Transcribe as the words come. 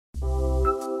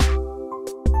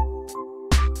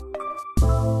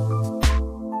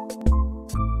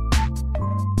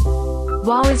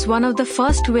WOW is one of the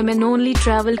first women-only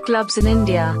travel clubs in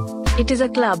India. It is a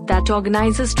club that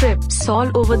organizes trips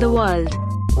all over the world.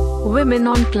 Women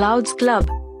on Clouds Club.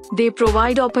 They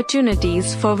provide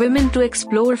opportunities for women to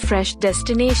explore fresh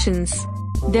destinations.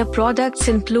 Their products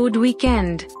include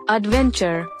weekend,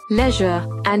 adventure, leisure,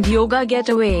 and yoga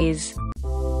getaways.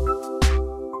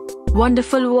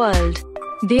 Wonderful World.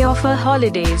 They offer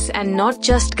holidays and not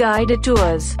just guided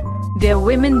tours. Their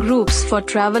women groups for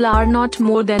travel are not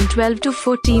more than 12 to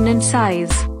 14 in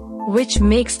size, which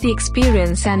makes the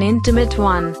experience an intimate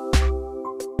one.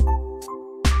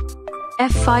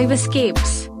 F5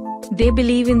 Escapes. They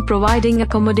believe in providing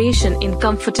accommodation in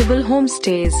comfortable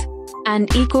homestays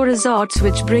and eco-resorts,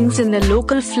 which brings in the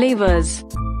local flavors.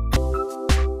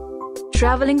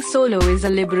 Traveling solo is a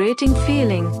liberating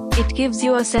feeling. It gives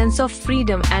you a sense of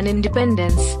freedom and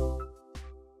independence.